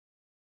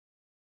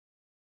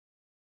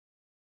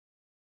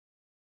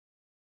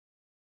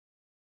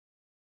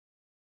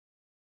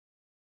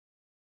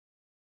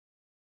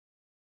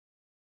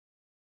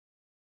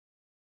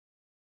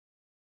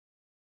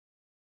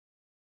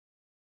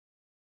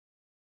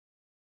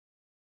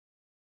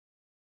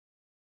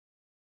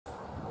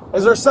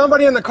Is there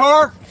somebody in the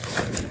car?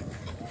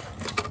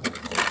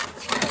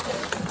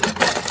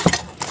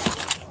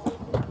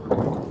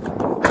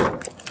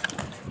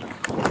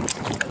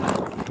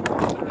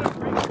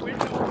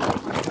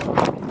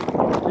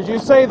 Did you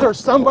say there's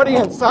somebody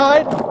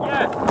inside?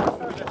 Yes.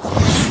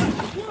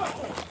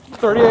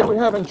 38, we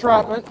have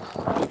entrapment.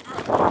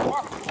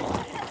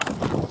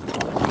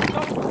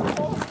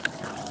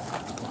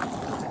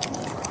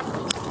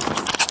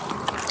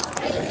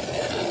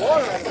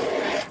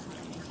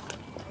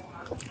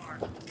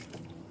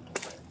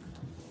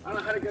 I don't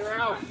know how to get her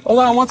out. Hold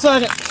on 1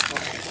 second.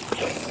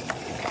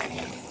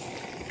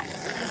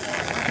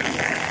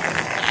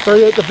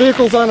 38, the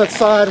vehicle's on its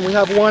side and we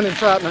have one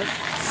entrapment.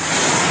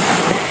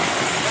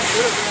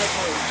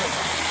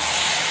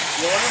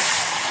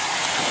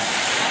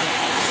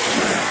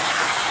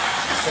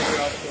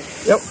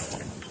 Yep.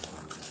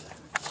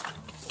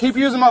 Keep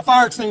using my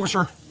fire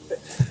extinguisher.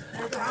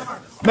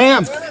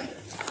 Ma'am,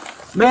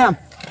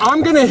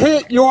 I'm gonna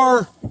hit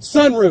your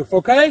sunroof,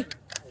 okay?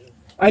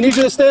 I need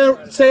you to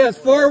stay as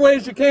far away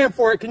as you can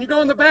for it. Can you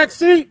go in the back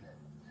seat?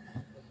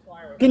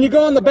 Can you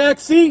go in the back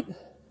seat?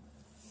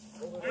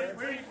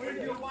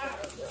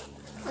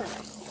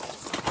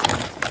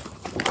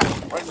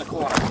 Right in the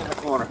corner. In the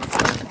corner.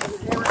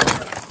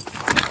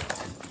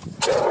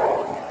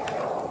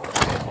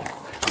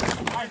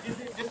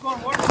 This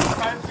one works.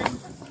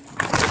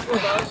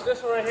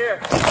 This one right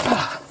here.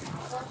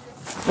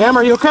 Ma'am,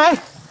 are you okay?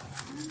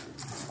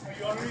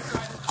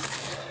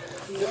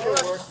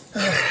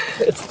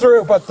 It's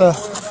through, but Is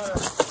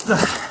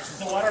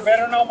the water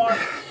better now, Mark?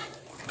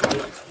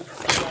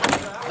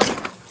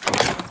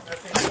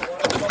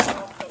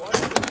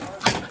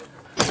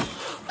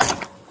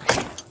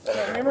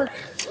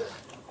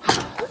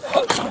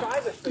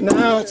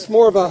 no, it's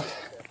more of a.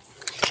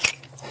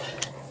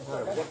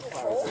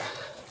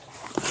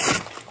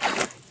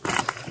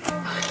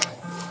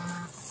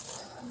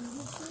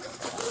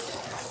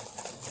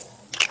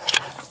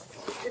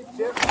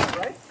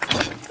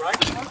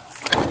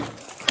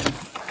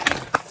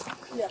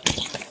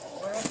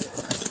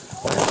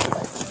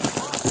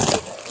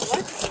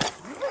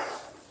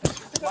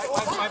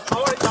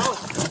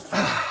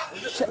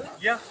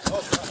 Yeah.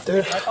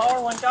 Dude. My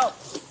power went out.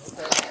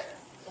 Okay.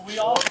 So we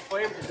all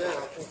flames are dead.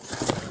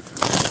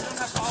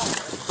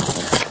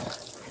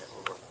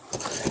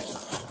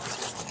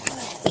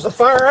 There's a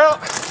fire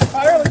out.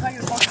 Fire looks like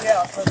it's mostly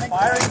out. So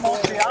fire is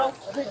mostly out.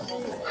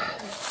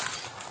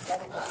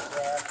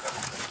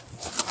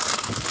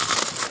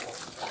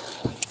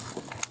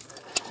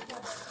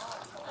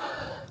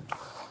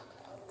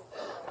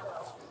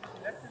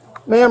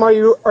 Ma'am, are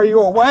you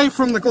away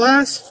from the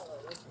glass?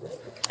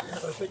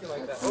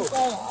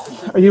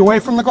 Are you away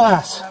from the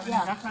glass?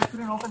 Yeah. That's why I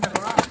couldn't open the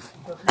garage.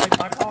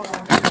 My power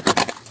went out.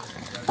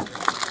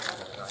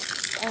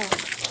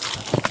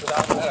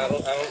 Without that, I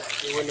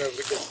don't, you wouldn't have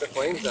get the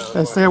flames down.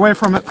 And stay away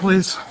from it,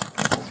 please.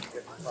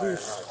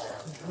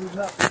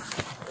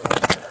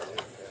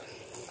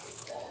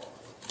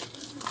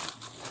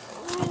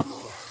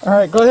 All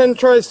right, go ahead and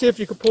try to see if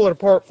you can pull it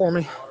apart for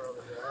me.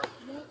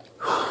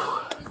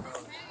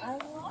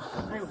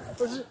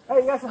 Hey,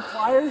 you got some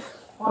pliers?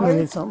 I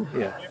need something.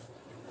 Yeah.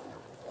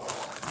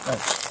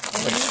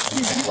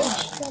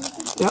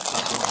 Yep.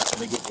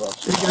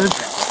 You're good.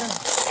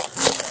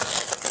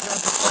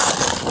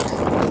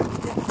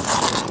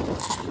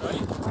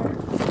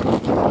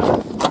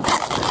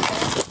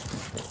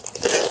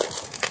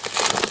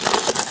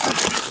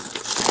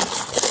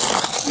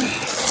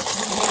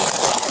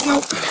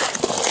 Nope.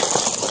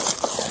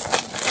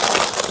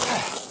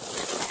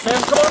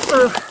 Ma'am, come on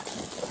through.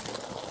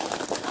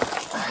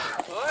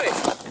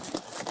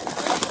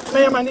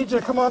 Ma'am, I need you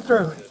to come on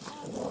through.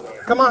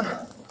 Come on.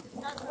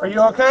 Are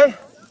you okay?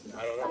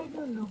 I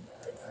don't know.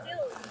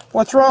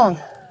 What's wrong?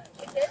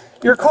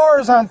 Your car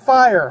is on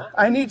fire.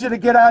 I need you to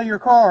get out of your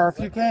car if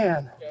you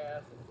can.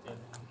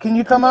 Can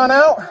you come on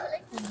out?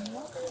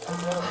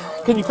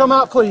 Can you come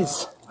out,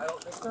 please?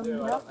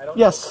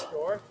 Yes.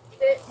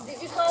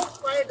 Did you call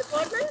fire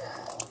department?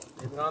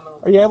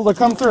 Are you able to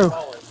come through? So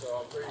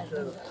I'm pretty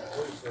sure the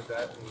police did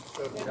that and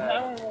showed me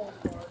that.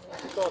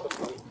 You called the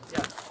police.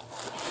 Yeah.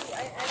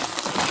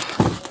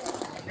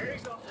 Here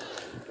you go.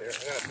 There, I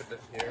gotta put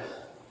this here.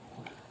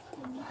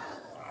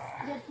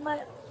 Get my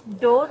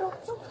door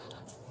open?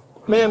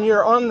 Ma'am,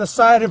 you're on the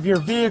side of your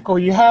vehicle.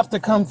 You have to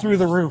come through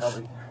the roof.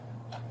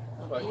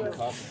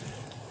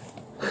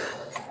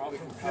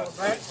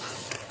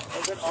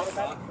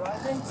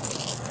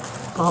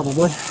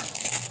 Probably.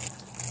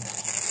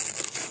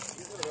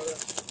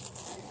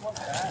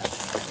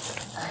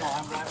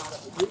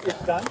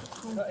 It's done?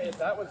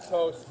 That one's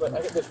toast, but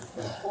I got this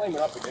flaming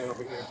up again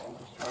over here. I'm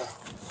just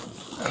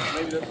trying.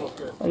 Maybe this one's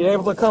good. Are you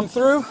able to come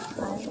through?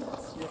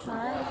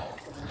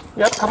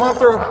 Yep, come on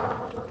through.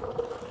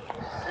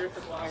 Here's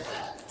the fire.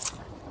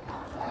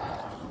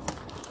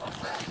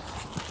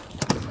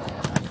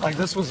 Like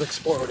this was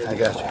exploded. I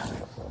got you.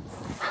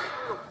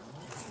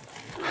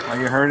 Are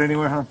you hurt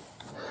anywhere, huh?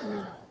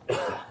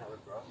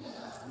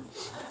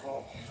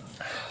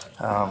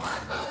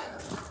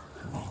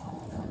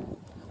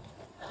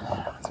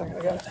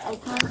 I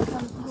can't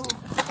come through.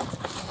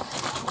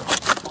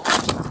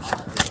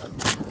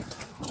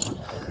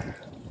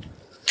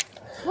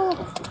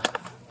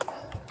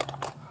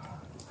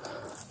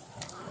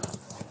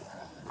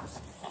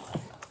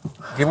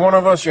 Give one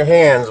of us your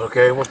hands,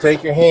 okay? We'll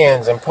take your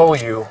hands and pull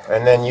you,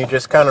 and then you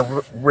just kind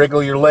of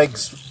wriggle your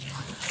legs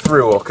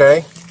through,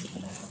 okay?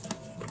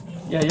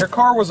 Yeah, your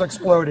car was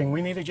exploding.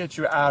 We need to get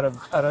you out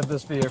of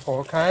this vehicle,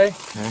 okay?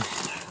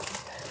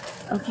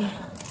 Okay.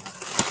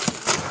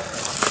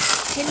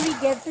 Can we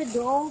get the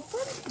door open?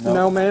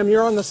 No, ma'am,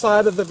 you're on the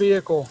side of the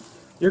vehicle.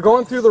 You're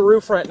going through the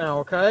roof right now,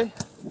 okay?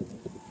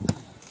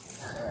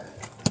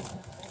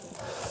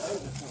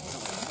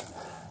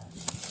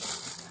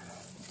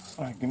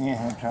 All right, give me a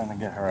hand trying to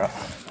get her up.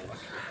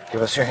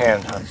 Give us your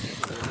hand, hon.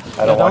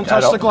 Don't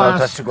touch the glass.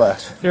 Don't touch the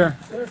glass. Here.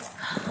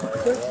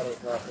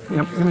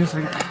 Yep, give me a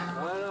second.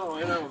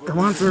 I know. Come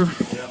on through.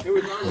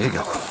 There you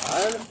go.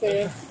 I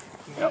understand.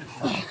 Yep.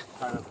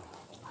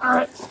 All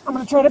right, I'm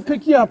gonna try to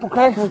pick you up,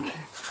 okay?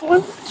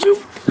 1, 2,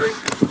 3.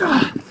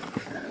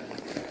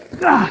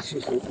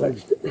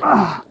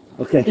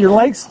 Okay. Your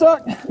leg's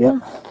stuck?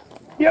 Yep.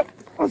 Yep,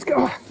 let's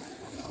go.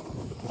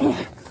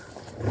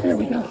 There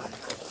we go.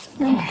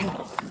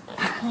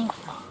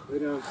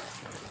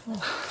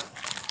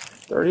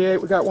 38,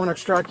 we got one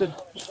extracted.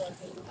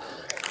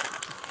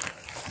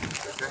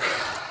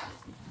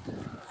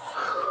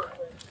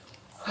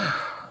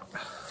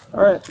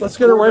 All right, let's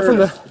get her away from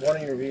the... One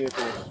of your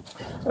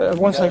vehicles.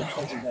 1 second.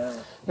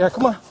 Yeah,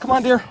 come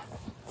on, dear.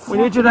 We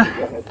need you to...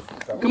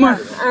 Come on.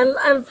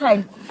 I'm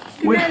fine.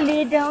 Can I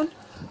lay down?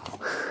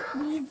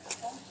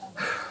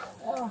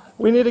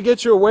 We need to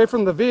get you away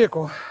from the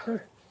vehicle.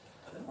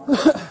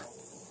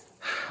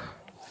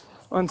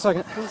 1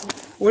 second.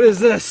 What is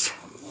this?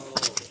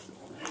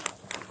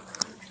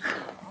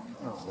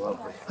 Oh,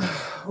 lovely.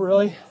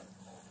 Really?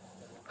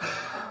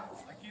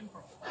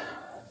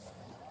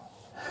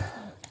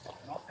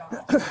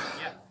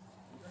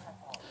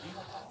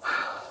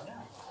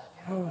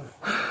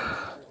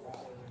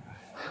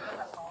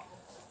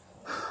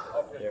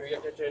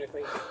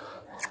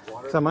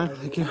 Is that mine?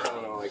 Thank you. I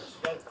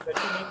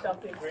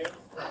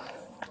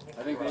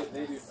think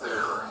they do too.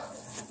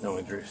 No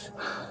injuries.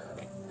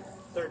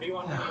 Sir, do you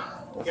want to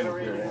get a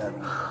reading?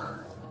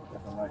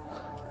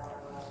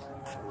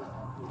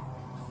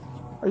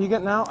 Are you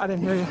getting out? I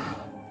didn't hear you.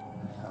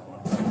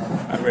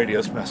 My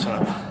radio's messing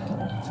up.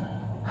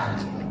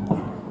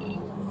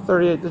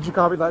 38, did you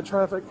copy that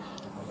traffic?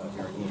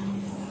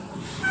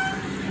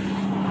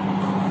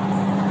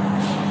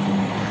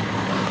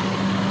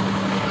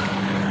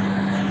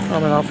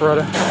 I'm in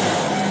Alpharetta.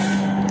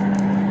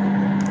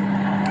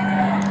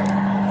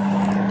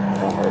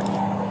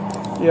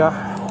 Yeah.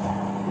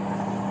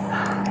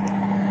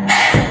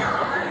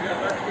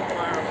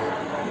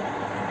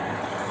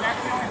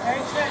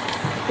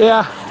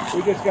 Yeah.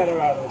 We just got her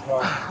out of the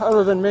car.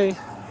 Other than me.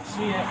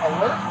 She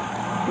alert?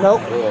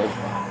 Nope.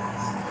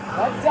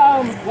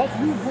 Let's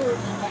move her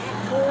back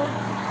forward.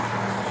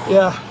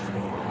 Yeah.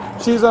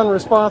 She's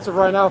unresponsive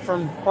right now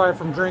probably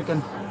from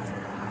drinking.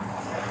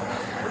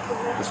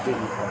 The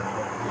student.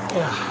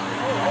 Yeah.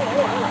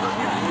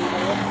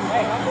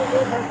 Hey, I'm going to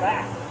move her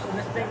back so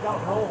this thing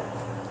don't roll.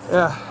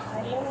 Yeah.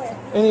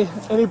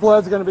 Any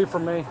blood's gonna be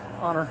from me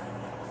on her.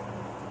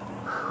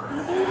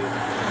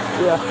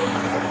 Yeah.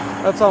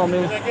 That's all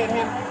me.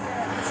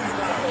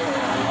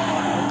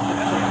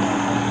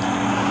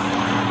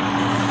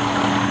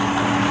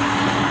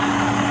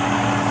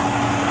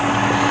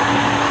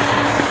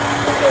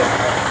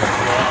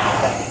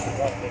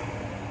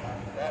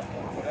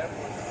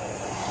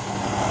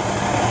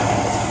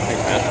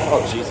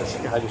 Oh, Jesus.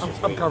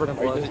 I'm covered in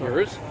blood. Is it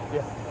yours?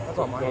 Yeah. That's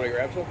all You mine. want to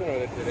grab something, or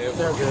did they have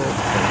They're good.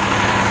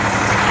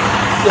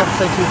 Yeah,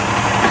 thank you.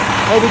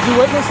 Hey, did you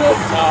witness it?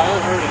 No, I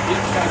haven't heard it. He's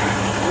kind of...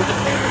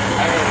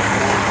 I heard it.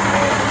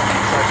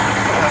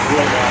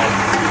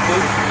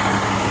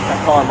 That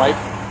car might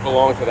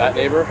belong to that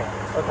neighbor.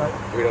 Okay.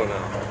 We don't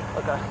know.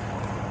 Okay.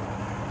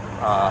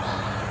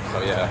 So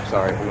yeah,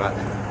 sorry, I'm not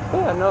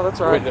Yeah, no, that's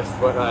all right. witness,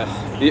 but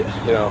you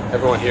know,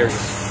 everyone here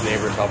is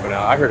neighbors helping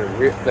out. I heard it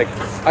I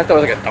thought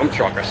it was like a dump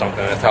truck or something.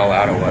 That's how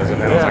loud it was,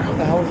 and then I was like, what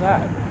the hell was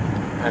that?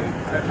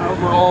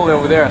 And we're all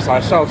over there, so I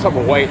saw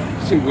something white.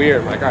 It seemed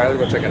weird. I'm like, all right, let's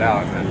go check it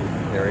out, and then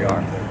here we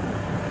are.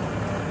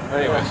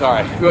 Anyway,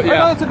 sorry. But, Yeah. yeah,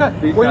 No, it's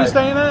okay. Where are you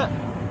staying at?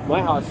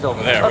 my house is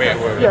over there.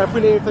 Okay. Yeah, if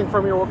we need anything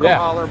from you, we'll come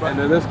holler. But and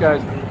then this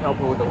guy's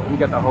helping with he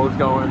got the hose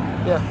going,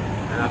 yeah.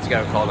 and that's the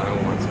guy who called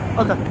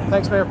 911. Okay.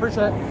 Thanks, man.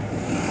 Appreciate it.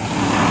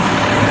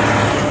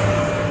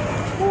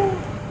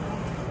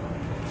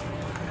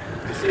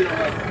 You see,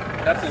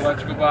 that's the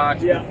electrical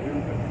box. Yeah.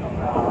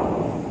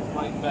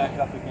 Lighten back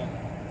up again.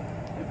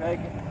 Hey, Peg.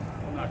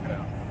 I'll knock it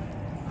out.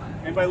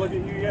 Anybody look at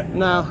you yet?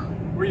 No.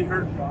 Where you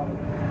hurt?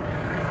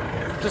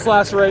 Just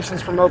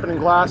lacerations from opening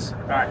glass.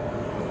 All right.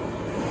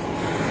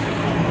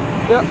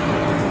 Yep.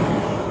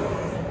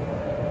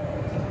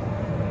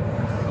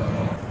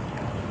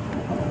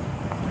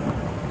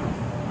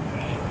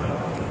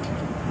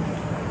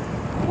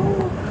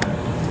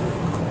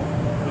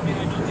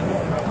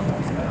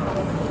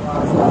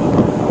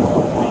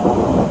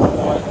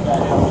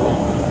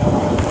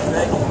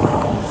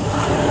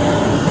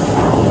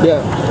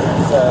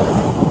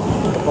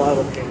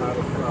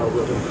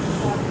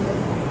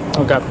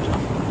 Okay.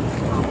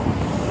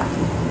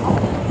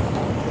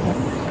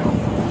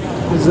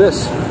 What is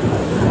this?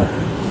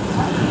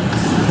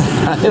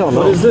 I don't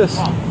know. What is this?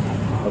 I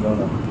don't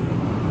know.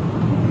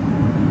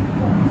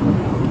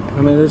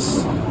 I mean,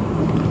 there's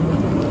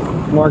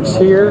marks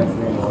here,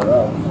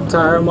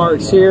 tire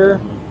marks here,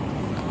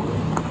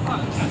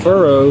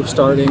 furrow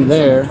starting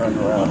there, Turned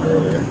around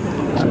earlier.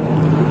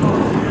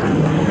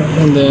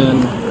 and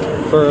then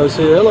furrows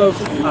here. Hello.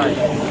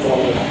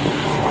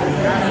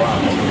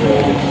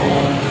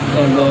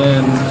 And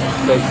then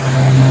they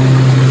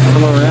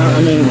come around.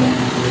 I mean,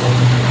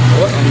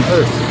 what on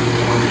earth?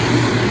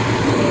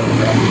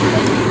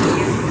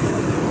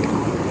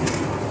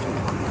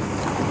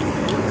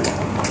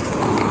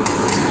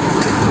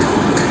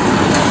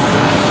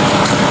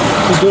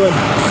 Doing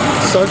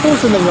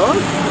circles in the yard?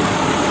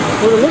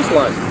 What it looks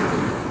like.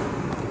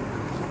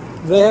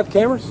 Do they have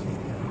cameras?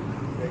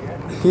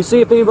 Can you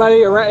see if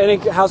anybody around, any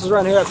houses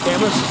around here have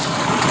cameras?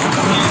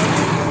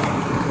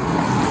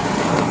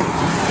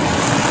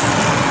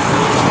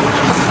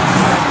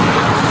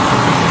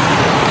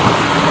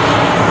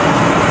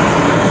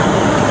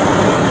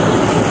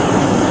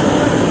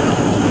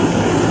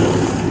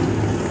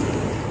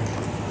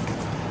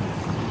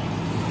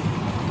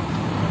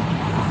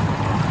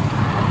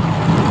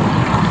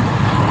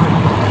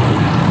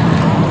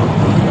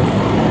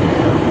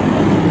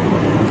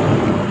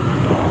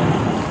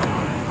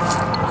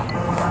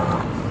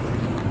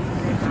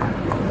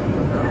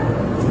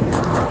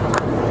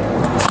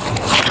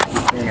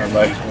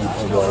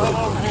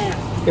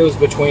 It was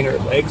between her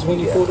legs when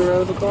you pulled her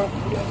out of the car?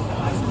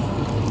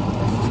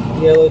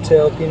 Yellow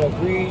Tail Pinot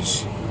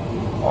Grigio,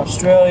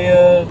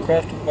 Australia,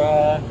 crafted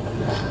by...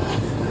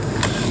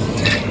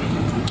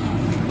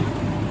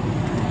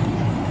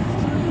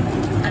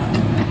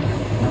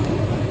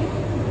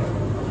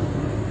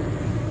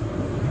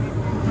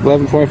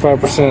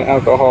 %,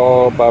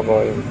 alcohol by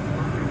volume.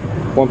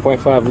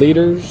 1.5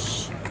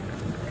 liters.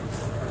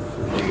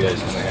 You guys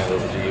gonna handle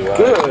the DUI?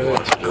 Good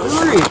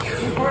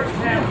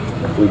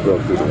grief. We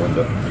broke through the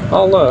window.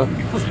 Oh no.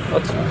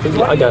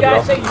 I got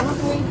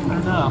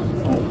it all.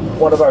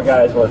 One of our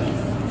guys was.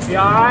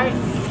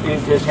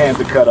 His hands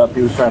are cut up.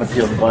 He was trying to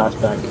peel the glass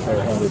back.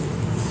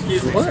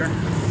 Excuse me, sir.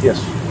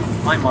 Yes.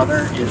 My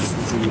mother is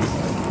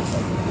the...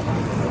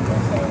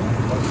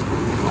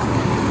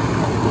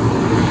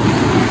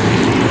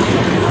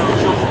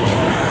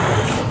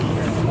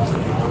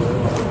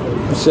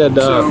 You said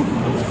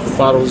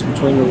bottles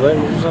between your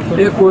legs or something?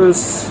 It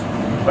was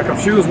like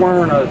if she was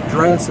wearing a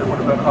dress, it would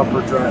have been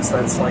upper dress.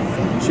 That's like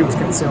she was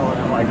concealing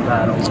it like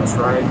that, almost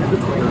right in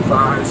between her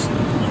thighs.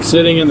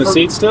 Sitting in the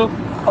seat still?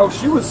 Oh,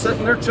 she was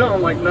sitting there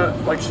chilling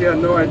like she had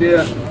no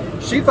idea.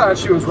 She thought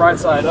she was right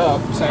side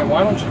up, saying,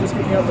 "Why don't you just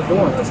get me out the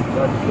door?" And I said,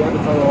 "You had to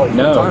tell her like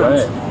No, 4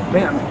 times. right.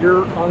 Man,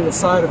 you're on the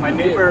side of My the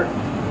neighbor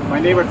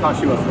thought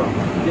she was wrong.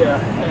 kid." Yeah,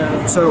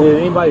 and so Did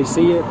anybody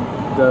see it?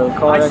 The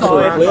car I saw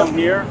actually it flipped? from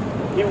here.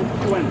 He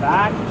went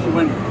back, she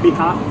went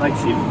behind, like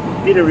she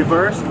did a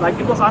reverse, like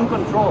it was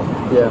uncontrolled.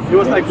 Yeah. It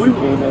was like we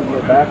Came in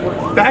here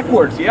backwards.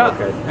 backwards, yeah,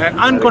 and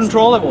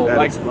uncontrollable. That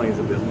Like, explains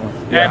a bit more.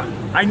 and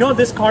I know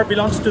this car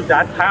belongs to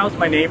that house,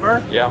 my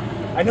neighbor. Yeah.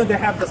 I know they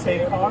have the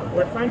same car.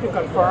 We're trying to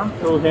confirm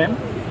through him.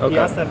 Okay. He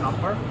has that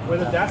number,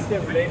 whether that's their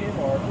relative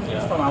or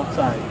just from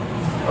outside.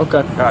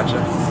 Okay.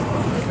 Gotcha.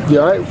 You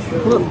alright?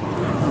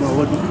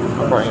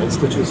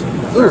 stitches.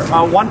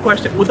 One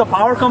question: would the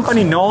power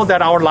company know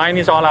that our line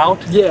is all out?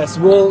 Yes,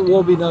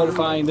 we'll be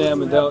notifying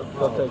them and they'll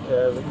take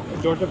care of it.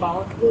 Georgia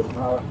Power.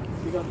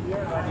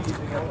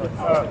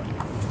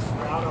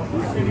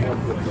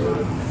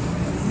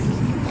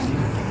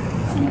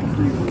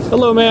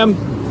 Hello, ma'am.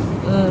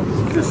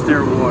 Just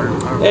their water.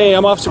 Hey,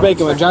 I'm Officer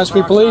Bacon with Giant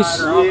Street Police.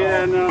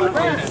 Yeah, no.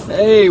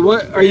 Hey,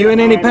 what? Are you in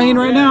any pain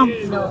right now?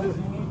 No.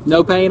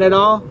 No pain at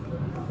all?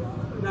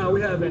 No,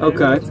 we have it.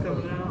 Okay.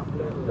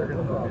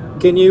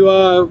 Can you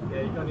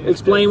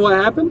explain what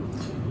happened?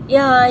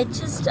 Yeah, I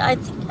think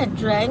I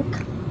drank.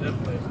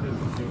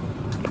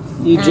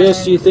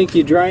 You think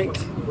you drank?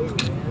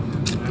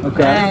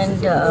 Okay.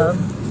 And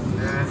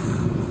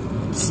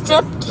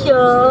stepped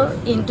here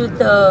into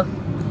the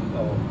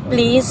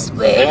place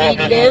where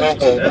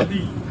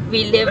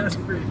we lived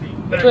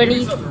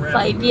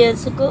 25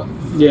 years ago,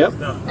 Yep.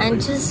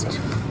 and just,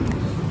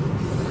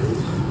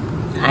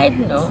 I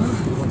don't know,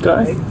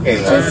 Okay.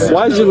 just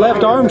Why is your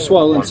left arm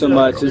swollen so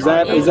much? Is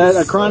that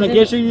a chronic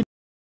issue?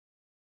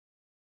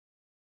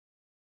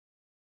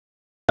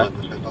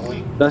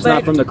 That's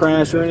not from the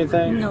crash or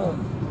anything? no.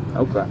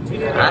 Okay.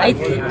 I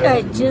think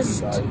I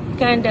just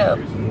kind of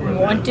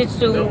wanted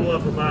to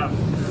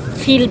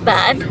feel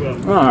bad.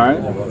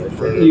 Alright.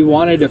 You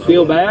wanted to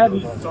feel bad?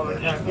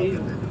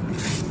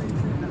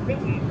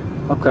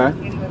 Okay.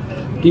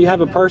 Do you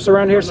have a purse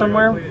around here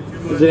somewhere?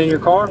 Is it in your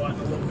car? No,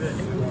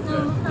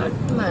 not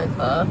in my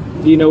car.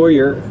 Do you know where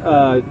your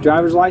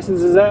driver's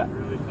license is at?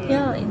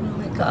 Yeah, in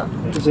my car.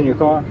 It's in your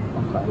car?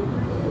 Okay.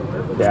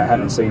 Yeah, I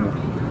haven't seen it.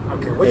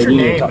 Okay, what's your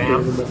name,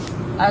 ma'am?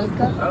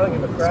 Alka.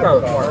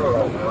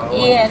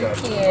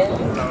 ALKA.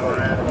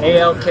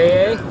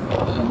 ALKA?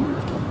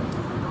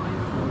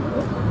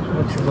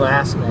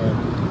 Last name.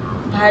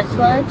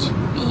 Bhardwaj,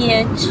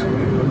 P-H-A-R-D-R.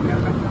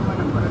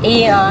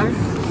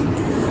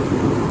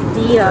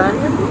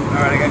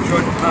 Alright, I got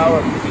Georgia Power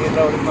being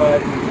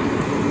notified.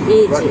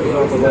 A-J.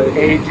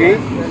 AG?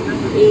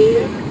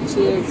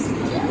 A-J-S.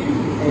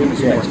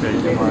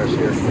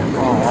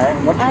 Alright,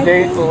 what's the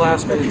date? The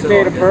last What's your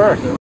date of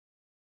birth?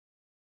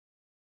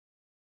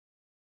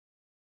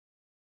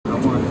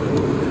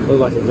 Look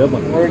like a good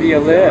one. Where do you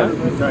live?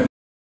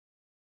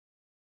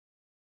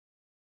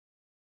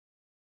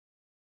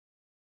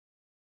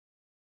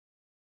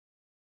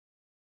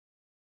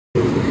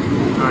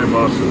 Alright,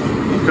 boss.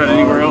 Got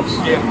anywhere else?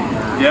 Yeah.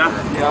 Yeah?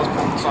 Yeah, I was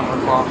putting the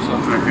sunroof off, so.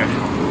 Okay.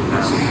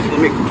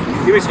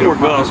 Give me some more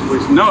gloves,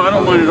 please. No, I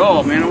don't mind at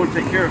all, man. I want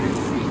to take care of you.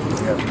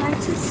 I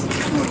just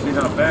See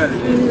how bad it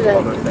is.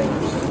 feel like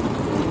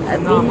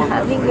I've been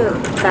having a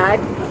bad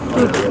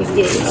 2-3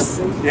 days.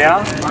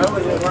 Yeah?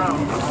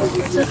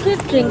 So quit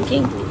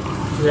drinking.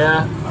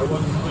 Yeah.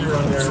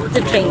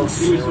 The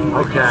drinks.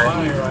 Okay.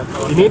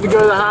 You need to go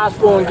to the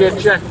hospital and get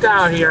checked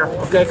out here,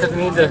 okay? Because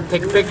we need to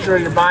take a picture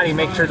of your body,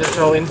 make sure there's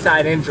no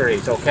inside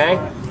injuries, okay?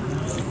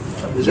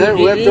 Is that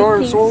left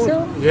arm swollen?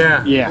 So?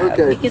 Yeah. Yeah.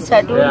 Okay. Because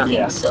I don't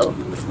think so.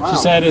 She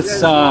said it's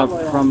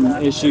from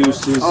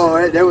issues.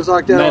 That was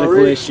like that medical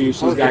already? issues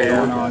she's got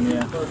going on,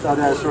 yeah. Thought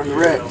that was from the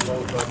wreck.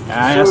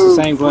 I asked the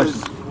same question.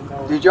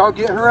 Did y'all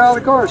get her out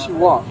of the car or she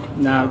walked?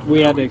 No,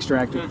 we had to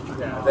extract her.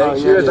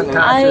 She was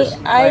unconscious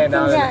laying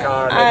down in the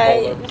car.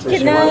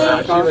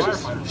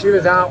 She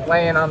was out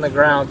laying on the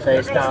ground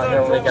face down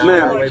here when we got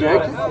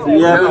her. Do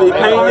you have any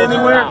pain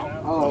anywhere?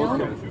 Oh,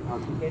 okay.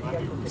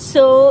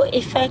 So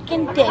if I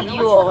can tell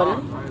you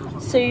all,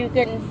 so you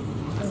can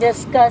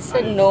discuss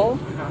and know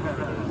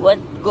what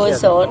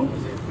goes on.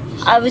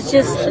 I was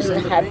just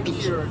unhappy.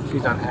 She's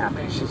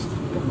unhappy. She's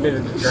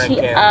admitted to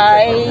drinking.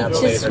 I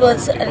just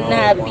was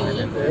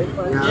unhappy.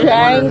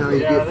 Drank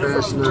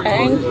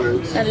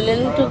a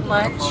little too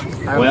much.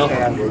 Well,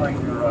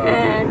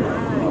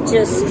 And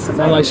just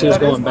sounded like she was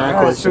going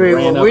backwards. Sweet,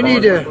 well, we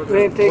need to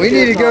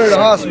go to the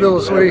hospital,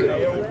 sweet.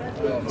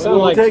 Sounded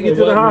like take you it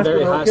to the wasn't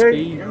very hospital, high okay?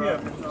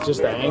 speed.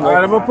 Just the angle. All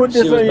right, I'm gonna put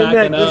this She was on your neck,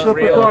 backing just up. for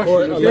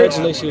precaution, okay?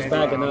 Allegedly, she was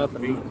backing up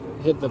and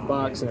hit the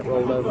box and it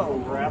rolled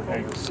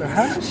over. So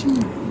how did she?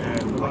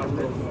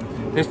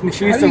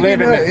 She used to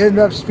live in Had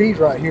enough speed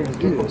right here to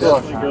do this.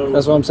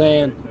 That's what I'm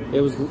saying.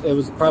 It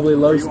was probably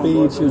low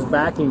speed. She was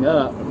backing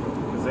up,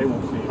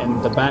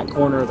 and the back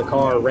corner of the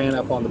car ran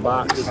up on the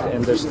box,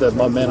 and just the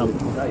momentum,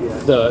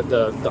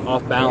 the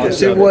off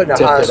balance. It wasn't a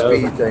tipped high it over.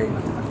 speed thing.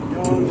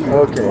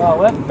 Okay. Well,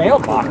 that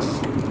mailbox.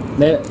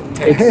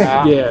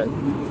 Yeah,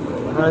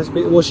 high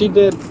speed. Well, she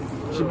did.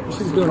 She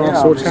was doing all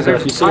sorts of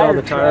stuff. You see all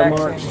the tire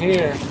marks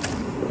here.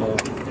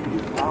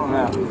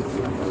 Yeah.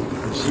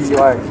 She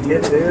like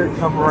hit there,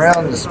 come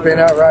around and spin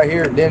out right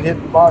here, and then hit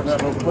the box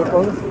and go flip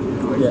over.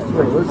 Yeah.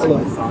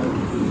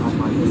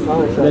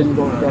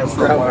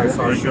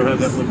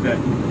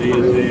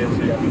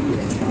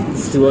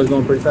 She was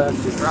going pretty fast.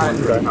 We're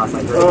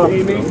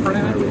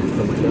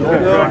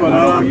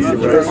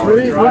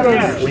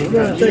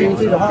gonna take you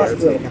to the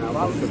hospital.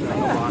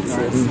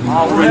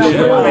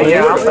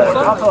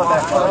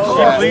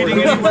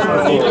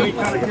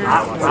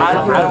 I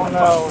don't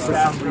know.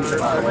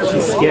 She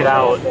skid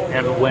out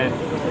and went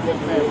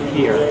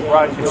here.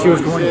 And she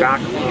was going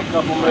back on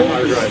my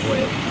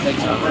driveway. And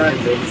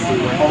then she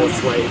went this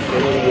way into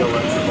the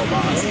electrical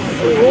box.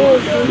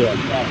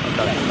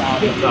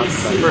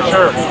 For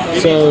sure.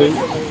 So,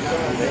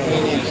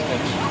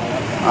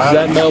 is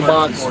that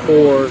mailbox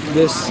for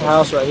this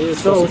house right here?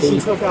 So she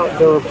took out,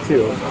 there were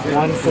two.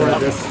 One for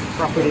this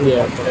property.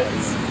 Yeah.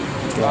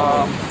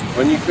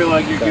 When you feel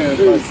like you're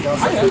good.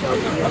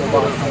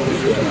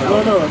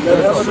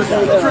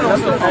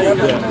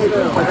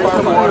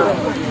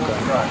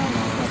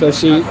 So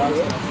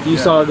you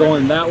saw her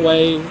going that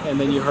way, and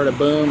then you heard a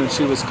boom, and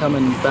she was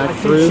coming back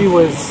through. She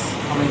was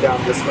coming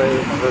down this way.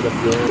 I heard a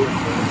boom.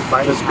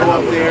 Just go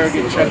up there,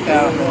 get checked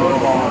out, and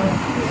move on.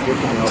 Get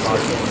you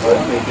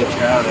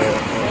out of there.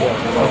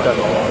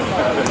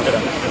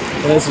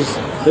 And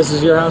this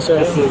is your house, right?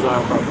 This is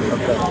our property.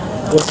 Okay.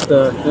 What's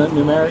the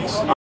numerics?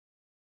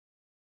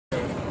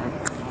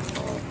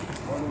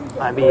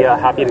 I'd be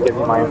happy to give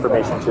you my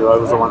information too. I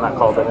was the one that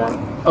called it in.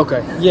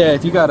 Okay. Yeah,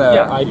 if you got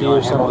a ID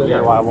or something.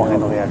 Yeah, well, I won't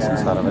handle the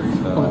access out of it.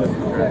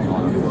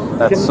 So.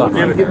 That's something.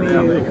 Can you give me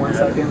 1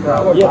 second?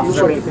 Yeah, for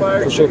sure.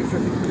 For sure.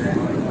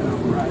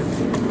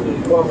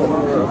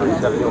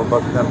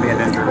 Them being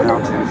injured now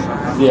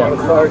too. Yeah.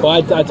 Well,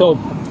 I told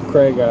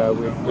Craig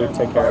we'd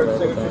take care of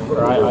everything.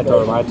 Or I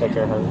told him I'd take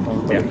care of everything.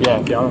 But yeah,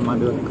 if y'all don't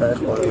mind doing the crash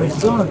part.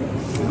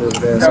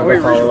 So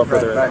we'll follow up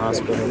with her in the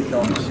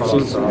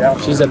hospital.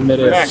 She's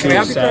admitted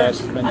she's sad.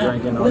 She's been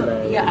drinking all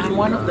day. Yeah, I'm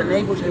one of the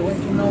neighbors that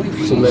went to know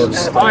if She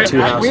lives like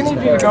 2 houses We need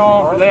you to down.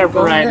 go over there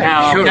for right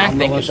now. Sure, Okay? I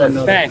think it's a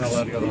Thanks.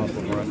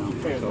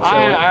 I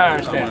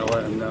understand.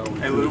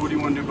 Hey, Lou, what do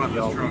you want to do about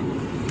this truck?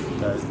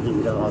 Do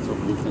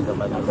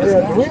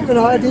we have an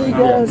ID,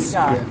 guys?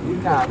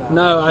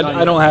 No,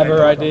 I don't have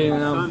her ID.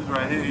 No.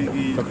 Right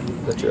here.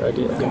 That's your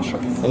ID. Okay.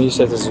 And you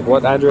said this is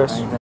what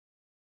address?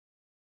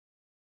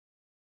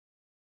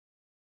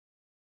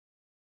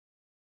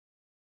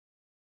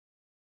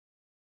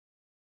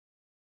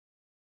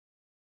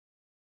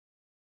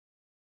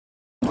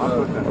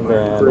 And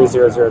then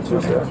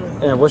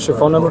 30020. And what's your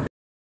phone number?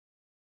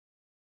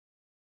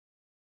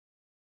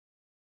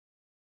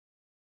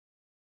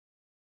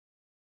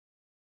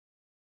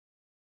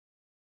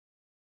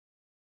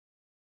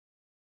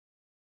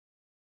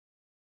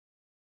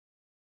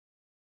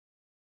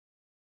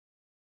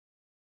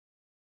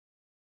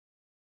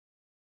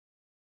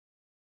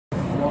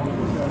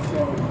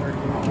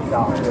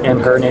 And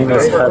her name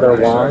is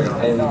Heather Wong.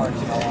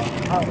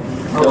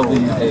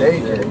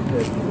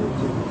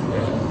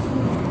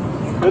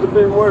 Could have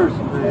been worse.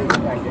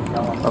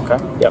 Okay.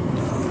 Yep.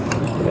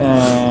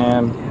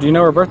 And do you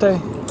know her birthday?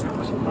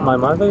 My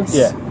mother's?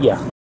 Yeah.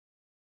 Yeah.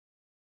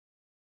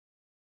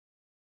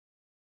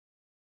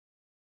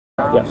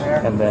 Yes.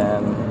 And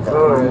then.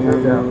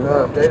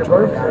 Date of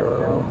birth?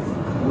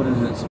 What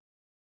is it?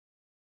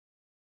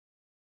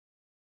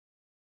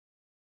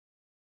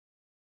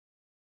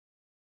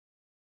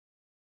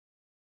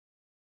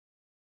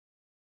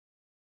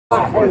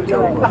 Alright,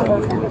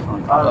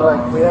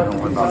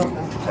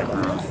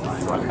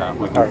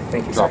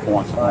 thank you.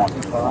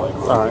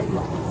 Alright.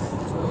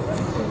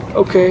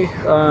 Okay.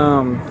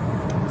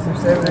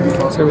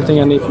 That's everything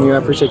I need from you. I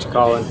appreciate you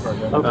calling.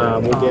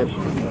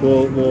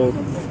 We'll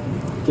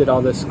get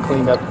all this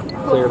cleaned up,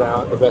 cleared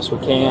out the best we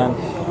can,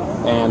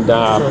 and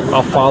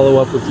I'll follow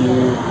up with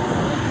you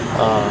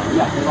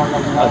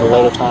at a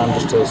later time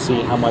just to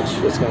see how much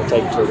it's going to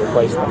take to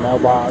replace the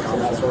mailbox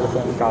and that sort of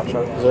thing.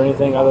 Gotcha. Is there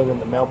anything other than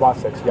the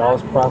mailbox that's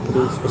y'all's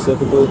property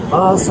specifically?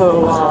 More That's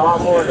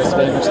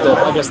damaged.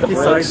 I guess the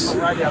brakes.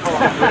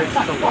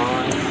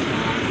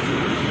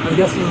 I'm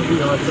guessing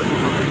the electrical.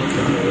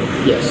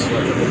 Yes.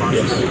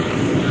 Yes.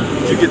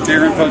 Did you get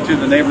their info to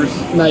the neighbors?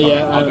 Not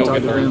yet. I I'll haven't go talked get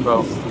to their them. info.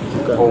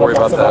 Okay. We'll worry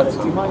about that. Do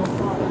you mind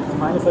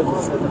if I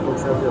just send a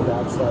picture of your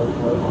badge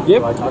so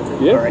Yep. I talk to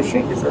you? Yep. All right,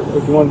 thank you, sir.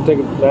 If you want to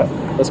take that,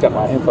 that's got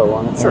my info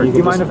on it. Sir, You do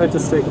you can mind if I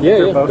just take a Yeah,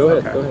 picture yeah. of both? Go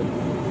ahead. Okay. Go ahead.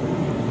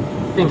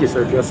 Thank you,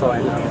 sir, just so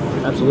I know.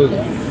 Absolutely.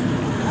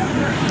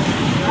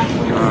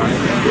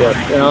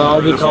 Yeah, and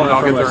I'll be calling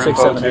I'll from get a their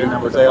 678 info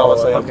number. too. They all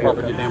say Okay.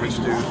 property damage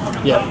too.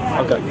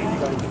 Yeah. Okay.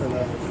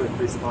 Quick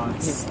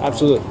response.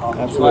 Absolutely. Glad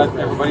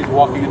Absolutely. everybody's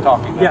walking and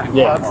talking. Yeah,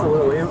 Yeah.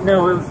 absolutely.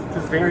 No, it was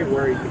just very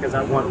worried because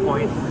at one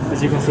point,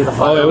 as you can see, the Oh,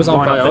 fire it was on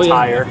going fire. up Oh the yeah.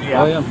 tire.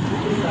 Oh yeah.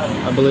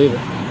 I believe it.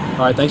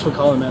 All right. Thanks for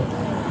calling, man.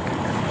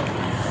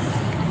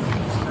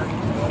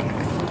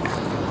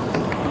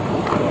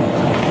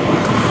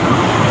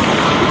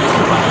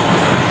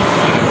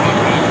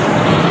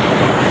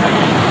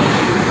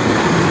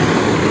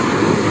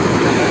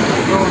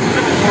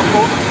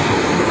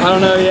 I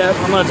don't know yet.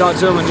 I'm gonna talk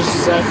to him in just a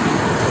sec.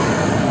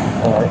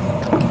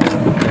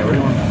 Yeah, we're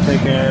going to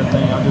take care of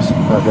everything. I'll just.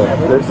 Okay.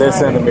 They're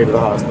sending me to the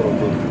hospital.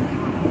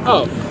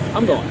 Oh,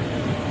 I'm going.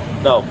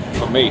 No,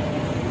 for me.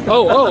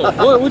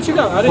 Oh, what you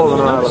got? I didn't Pulling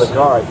even her out of notice. the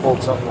car, I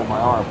pulled something on my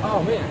arm.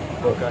 Oh man.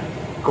 Okay.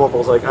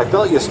 Corporal's like, I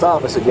felt you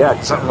stop. I said, yeah,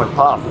 something went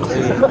pop. Those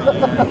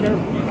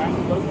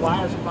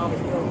wires are probably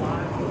still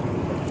alive.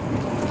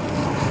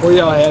 Where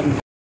y'all heading?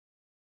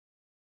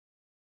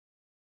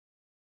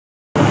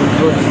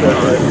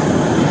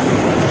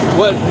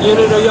 What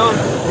unit are y'all?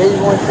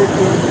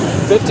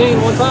 8115.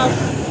 1515?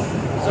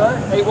 Sir?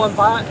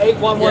 815?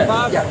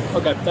 8115? Yeah.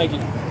 Okay, thank you.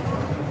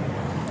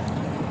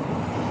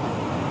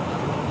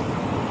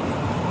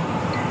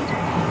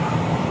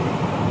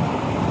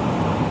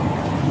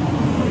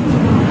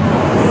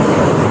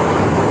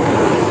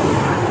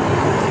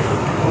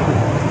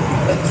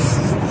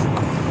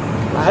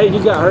 I hate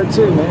you got hurt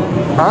too,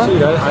 man. Huh?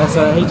 Shoot, I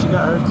said I hate you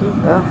got hurt too.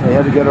 Yeah, they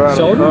had to get her out of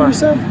the Shoulder, car. you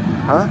said?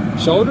 Huh?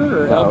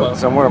 Shoulder or No, elbow?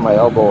 somewhere in my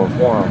elbow or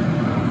forearm.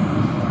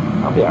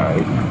 I'll be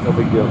alright. No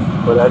big deal.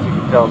 But as you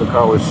can tell, the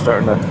car was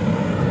starting to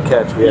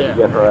catch. We had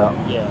to get her out.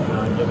 Yeah,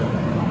 no, I get it.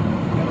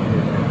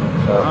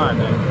 So, All right,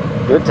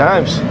 man. good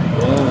times.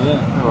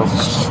 Yeah.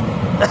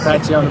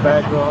 Pat you on the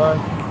back real hard.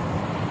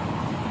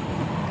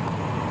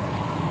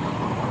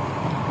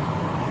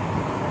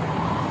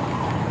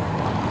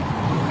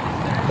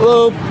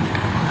 Hello.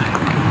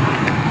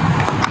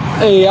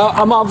 Hey,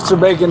 I'm Officer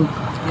Bacon.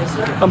 Yes,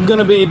 sir. I'm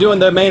gonna be doing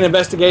the main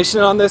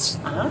investigation on this.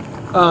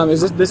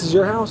 Is this is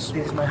your house?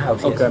 This is my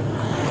house. Okay.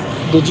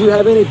 Did you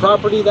have any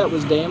property that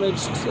was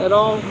damaged at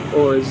all,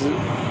 or is it?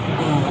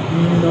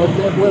 Not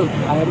that well.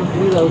 I haven't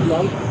without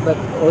light, but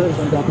other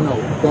than that, no.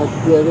 That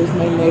is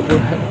my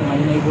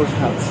neighbor's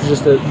house.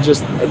 Just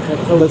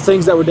the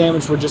things that were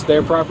damaged were just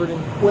their property?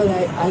 Well,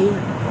 I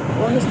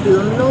honestly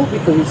don't know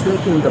because it's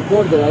like in the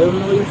border. I don't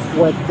know if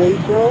what they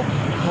broke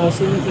has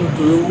anything to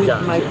do with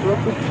my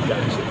property.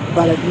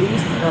 But at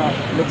least,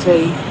 let's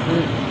say,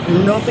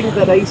 nothing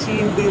that I see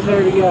in this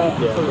area.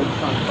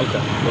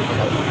 Okay.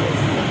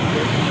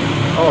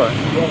 All right.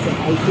 Yes,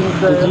 I think.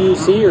 Did you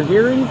see or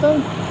hear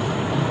anything? I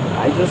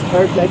just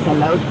heard like a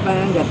loud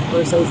bang. At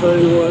first I thought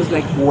it was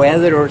like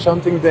weather or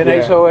something. Then I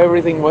Yeah. saw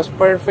everything was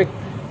perfect.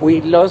 We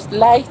lost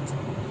light.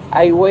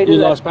 I waited.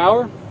 You lost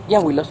power?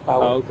 Yeah, we lost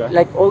power. Oh, okay.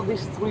 Like all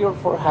these 3 or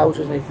 4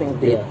 houses, I think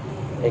did. Yeah.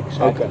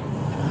 Exactly. Okay.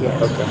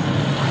 Yes. Okay.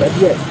 But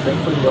yes,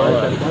 thankfully, All other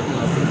right. than that,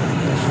 nothing.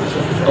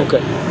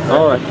 Okay.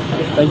 All right.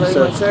 Thank you, very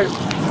sir. much, sir.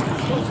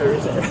 Sir,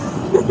 sir.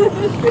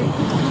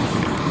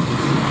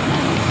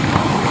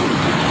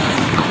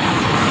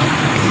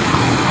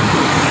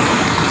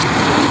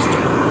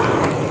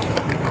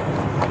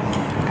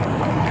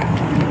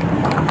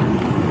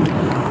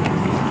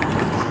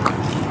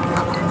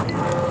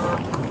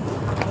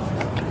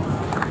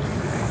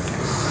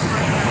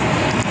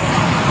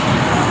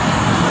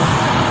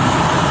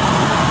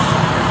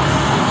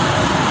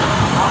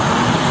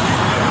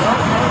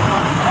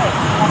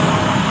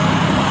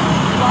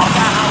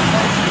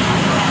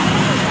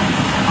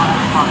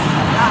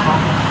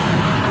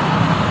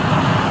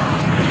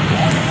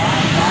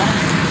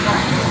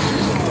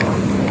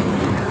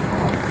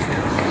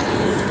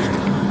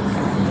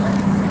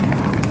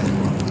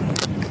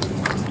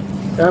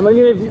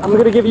 I'm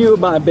gonna give you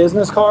my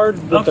business card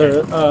with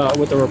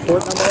the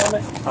report number on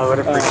it. I would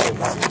appreciate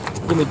that.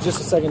 Give me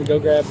just a second to go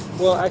grab.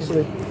 Well,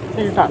 actually,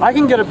 Take your time. I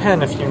can get a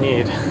pen if you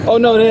need. oh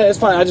no, it's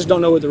fine. I just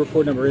don't know what the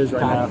report number is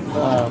right now.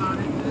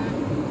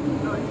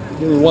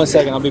 Give me 1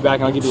 second. I'll be back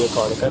and I'll give you a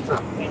card. Okay.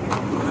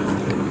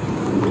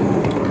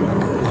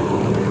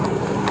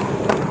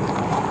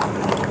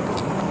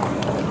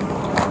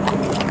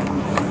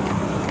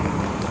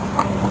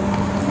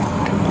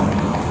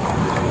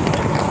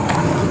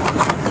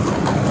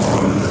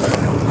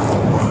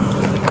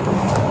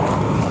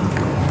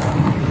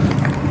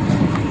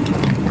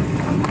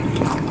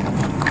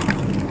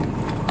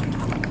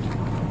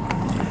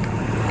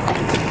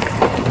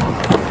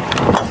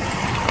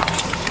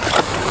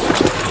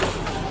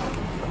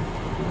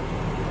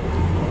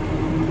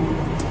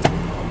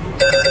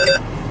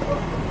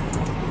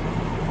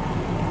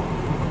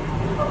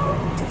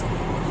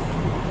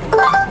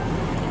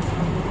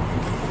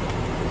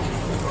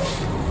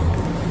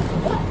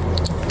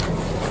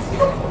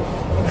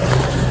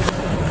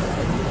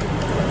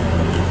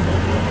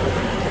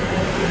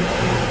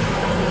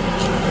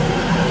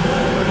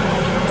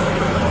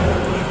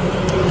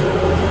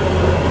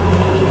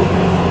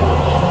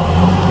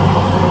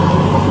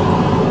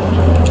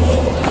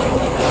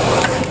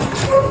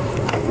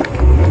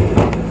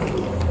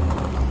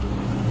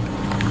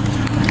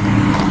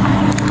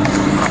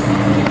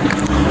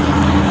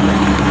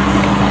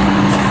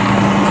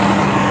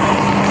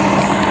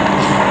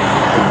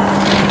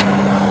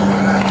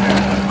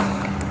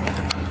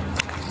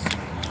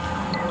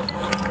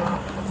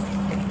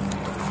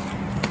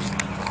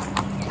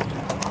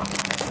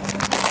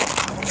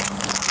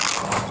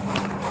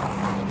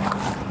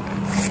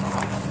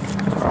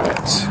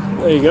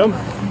 There you go.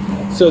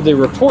 So the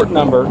report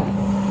number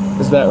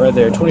is that right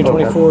there,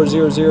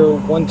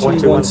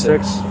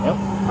 2024-00-1216. Yep. All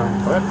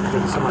right.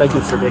 Thank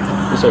you for taking.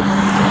 Yes, sir.